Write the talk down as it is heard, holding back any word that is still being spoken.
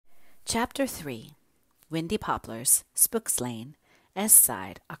Chapter 3 Windy Poplars, Spooks Lane, S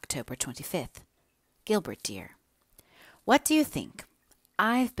Side, October 25th. Gilbert, dear. What do you think?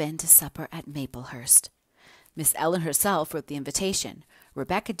 I've been to supper at Maplehurst. Miss Ellen herself wrote the invitation.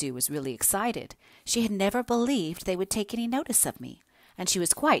 Rebecca Dew was really excited. She had never believed they would take any notice of me, and she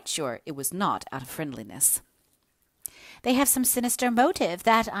was quite sure it was not out of friendliness. They have some sinister motive,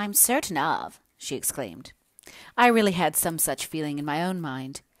 that I'm certain of, she exclaimed. I really had some such feeling in my own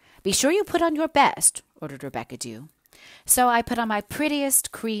mind. Be sure you put on your best, ordered Rebecca Dew. So I put on my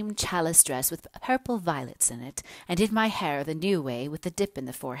prettiest cream chalice dress with purple violets in it, and did my hair the new way with the dip in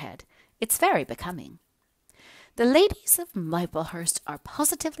the forehead. It's very becoming. The ladies of Maplehurst are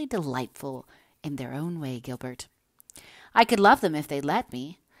positively delightful in their own way, Gilbert. I could love them if they'd let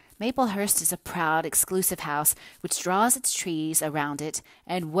me. Maplehurst is a proud, exclusive house which draws its trees around it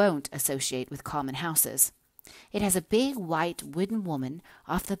and won't associate with common houses. It has a big white wooden woman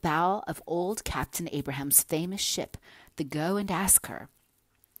off the bow of old Captain Abraham's famous ship, the Go and Ask Her,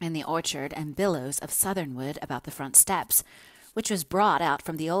 and the orchard and billows of southernwood about the front steps, which was brought out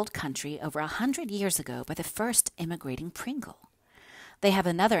from the old country over 100 years ago by the first immigrating Pringle. They have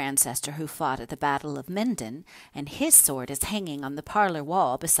another ancestor who fought at the Battle of Minden, and his sword is hanging on the parlor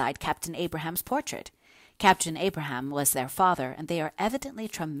wall beside Captain Abraham's portrait. Captain Abraham was their father, and they are evidently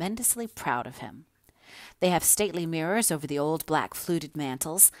tremendously proud of him. They have stately mirrors over the old black fluted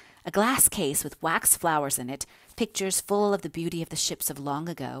mantels, a glass case with wax flowers in it, pictures full of the beauty of the ships of long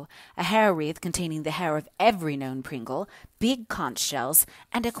ago, a hair wreath containing the hair of every known Pringle, big conch shells,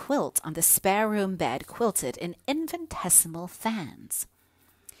 and a quilt on the spare room bed quilted in infinitesimal fans.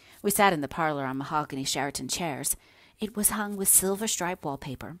 We sat in the parlor on mahogany Sheraton chairs. It was hung with silver-striped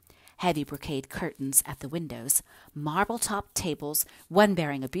wallpaper, heavy brocade curtains at the windows, marble-topped tables, one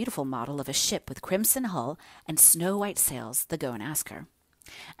bearing a beautiful model of a ship with crimson hull and snow-white sails, the Go and Ask Her.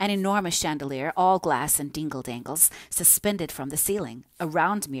 An enormous chandelier, all glass and dingle-dangles, suspended from the ceiling, a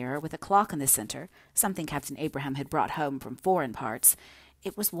round mirror with a clock in the center, something Captain Abraham had brought home from foreign parts.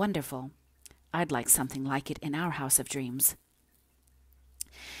 It was wonderful. I'd like something like it in our house of dreams.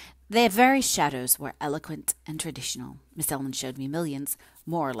 The very shadows were eloquent and traditional. Miss Ellen showed me millions,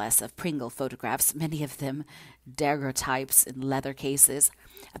 more or less, of Pringle photographs, many of them daguerreotypes in leather cases.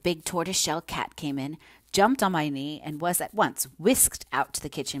 A big tortoise-shell cat came in, jumped on my knee, and was at once whisked out to the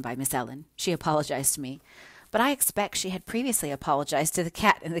kitchen by Miss Ellen. She apologized to me, but I expect she had previously apologized to the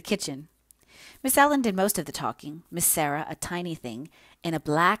cat in the kitchen. Miss Ellen did most of the talking. Miss Sarah, a tiny thing, in a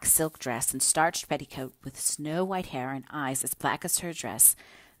black silk dress and starched petticoat with snow-white hair and eyes as black as her dress,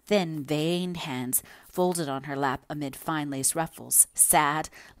 thin, veined hands folded on her lap amid fine lace ruffles, sad,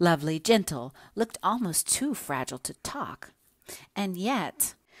 lovely, gentle, looked almost too fragile to talk. And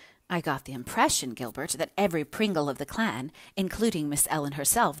yet I got the impression, Gilbert, that every Pringle of the clan, including Miss Ellen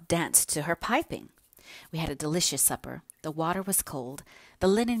herself, danced to her piping. We had a delicious supper. The water was cold, the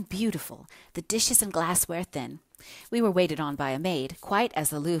linen beautiful, the dishes and glassware thin. We were waited on by a maid, quite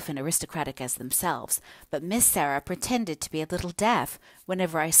as aloof and aristocratic as themselves, but Miss Sarah pretended to be a little deaf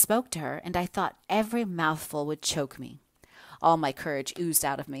whenever I spoke to her, and I thought every mouthful would choke me. All my courage oozed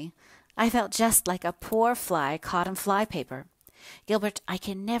out of me. I felt just like a poor fly caught in fly-paper. Gilbert, I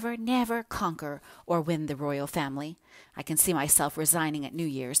can never, never conquer or win the royal family. I can see myself resigning at New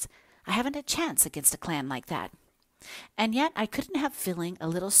Year's. I haven't a chance against a clan like that. And yet I couldn't help feeling a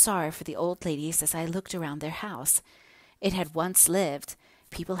little sorry for the old ladies as I looked around their house. It had once lived.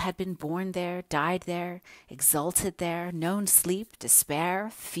 People had been born there, died there, exulted there, known sleep,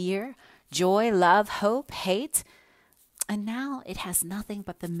 despair, fear, joy, love, hope, hate. And now it has nothing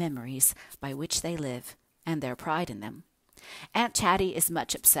but the memories by which they live, and their pride in them. Aunt Chatty is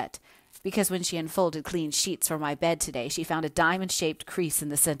much upset, because when she unfolded clean sheets for my bed today, she found a diamond-shaped crease in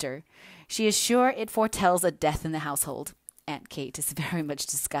the center. She is sure it foretells a death in the household. Aunt Kate is very much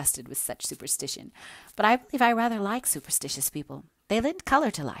disgusted with such superstition, but I believe I rather like superstitious people. They lend color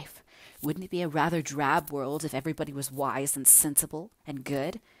to life. Wouldn't it be a rather drab world if everybody was wise and sensible and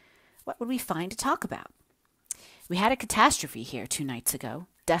good? What would we find to talk about? We had a catastrophe here 2 nights ago.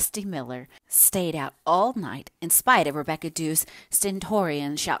 Dusty Miller stayed out all night in spite of Rebecca Dew's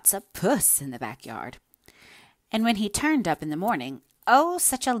stentorian shouts of "Puss" in the backyard. And when he turned up in the morning, oh,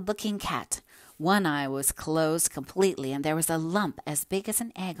 such a looking cat! One eye was closed completely, and there was a lump as big as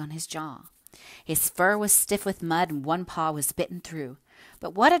an egg on his jaw. His fur was stiff with mud, and one paw was bitten through.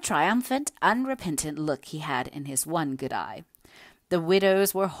 But what a triumphant, unrepentant look he had in his one good eye! The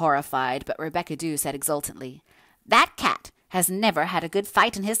widows were horrified, but Rebecca Dew said exultantly, "That cat has never had a good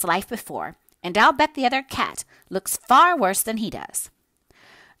fight in his life before, and I'll bet the other cat looks far worse than he does."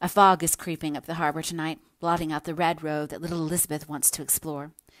 A fog is creeping up the harbor tonight, blotting out the red road that little Elizabeth wants to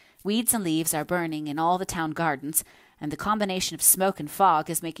explore. Weeds and leaves are burning in all the town gardens, and the combination of smoke and fog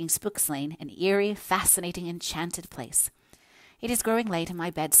is making Spooks Lane an eerie, fascinating, enchanted place. It is growing late, and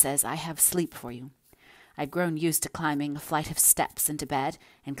my bed says I have sleep for you. I've grown used to climbing a flight of steps into bed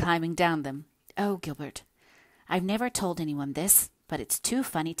and climbing down them. Oh, Gilbert, I've never told anyone this, but it's too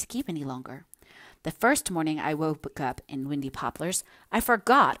funny to keep any longer. The first morning I woke up in Windy Poplars, I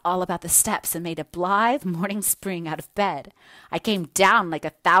forgot all about the steps and made a blithe morning spring out of bed. I came down like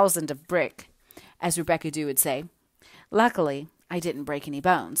 1,000 of brick, as Rebecca Dew would say. Luckily, I didn't break any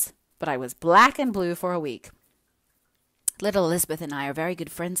bones, but I was black and blue for a week. Little Elizabeth and I are very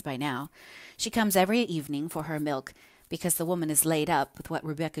good friends by now. She comes every evening for her milk because the woman is laid up with what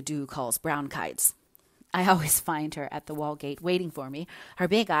Rebecca Dew calls bronchitis. I always find her at the wall gate waiting for me, her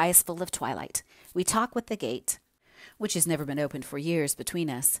big eyes full of twilight. We talk with the gate, which has never been opened for years between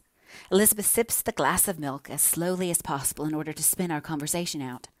us. Elizabeth sips the glass of milk as slowly as possible in order to spin our conversation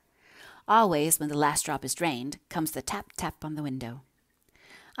out. Always, when the last drop is drained, comes the tap-tap on the window.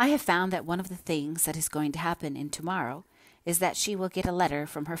 I have found that one of the things that is going to happen in tomorrow is that she will get a letter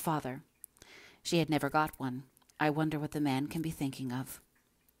from her father. She had never got one. I wonder what the man can be thinking of.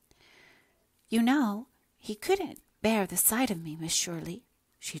 You know, he couldn't bear the sight of me, Miss Shirley,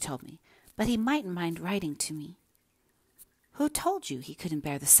 she told me, but he mightn't mind writing to me. Who told you he couldn't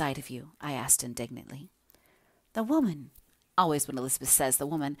bear the sight of you? I asked indignantly. The woman. Always when Elizabeth says the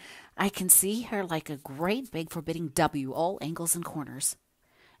woman, I can see her like a great big forbidding W, all angles and corners.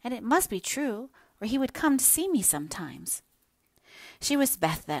 And it must be true, or he would come to see me sometimes. She was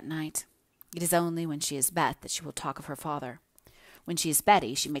Beth that night. It is only when she is Beth that she will talk of her father. When she is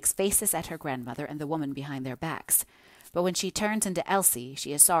Betty, she makes faces at her grandmother and the woman behind their backs. But when she turns into Elsie,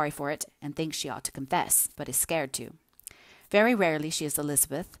 she is sorry for it and thinks she ought to confess, but is scared to. Very rarely she is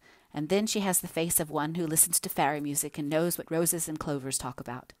Elizabeth, and then she has the face of one who listens to fairy music and knows what roses and clovers talk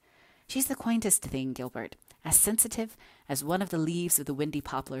about. She's the quaintest thing, Gilbert, as sensitive as one of the leaves of the Windy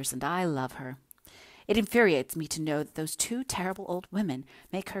Poplars, and I love her. It infuriates me to know that those two terrible old women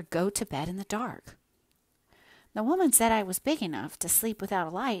make her go to bed in the dark. The woman said I was big enough to sleep without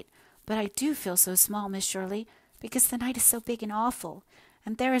a light, but I do feel so small, Miss Shirley, because the night is so big and awful,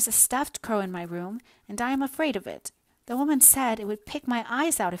 and there is a stuffed crow in my room, and I am afraid of it. The woman said it would pick my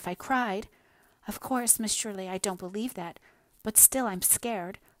eyes out if I cried. Of course, Miss Shirley, I don't believe that, but still I'm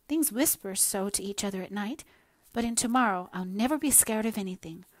scared. Things whisper so to each other at night, but in tomorrow I'll never be scared of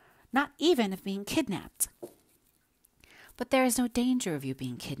anything, not even of being kidnapped. But there is no danger of you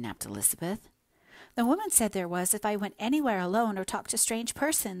being kidnapped, Elizabeth. The woman said there was if I went anywhere alone or talked to strange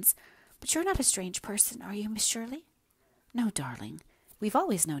persons. But you're not a strange person, are you, Miss Shirley? No, darling. We've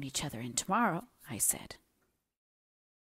always known each other, and tomorrow, I said.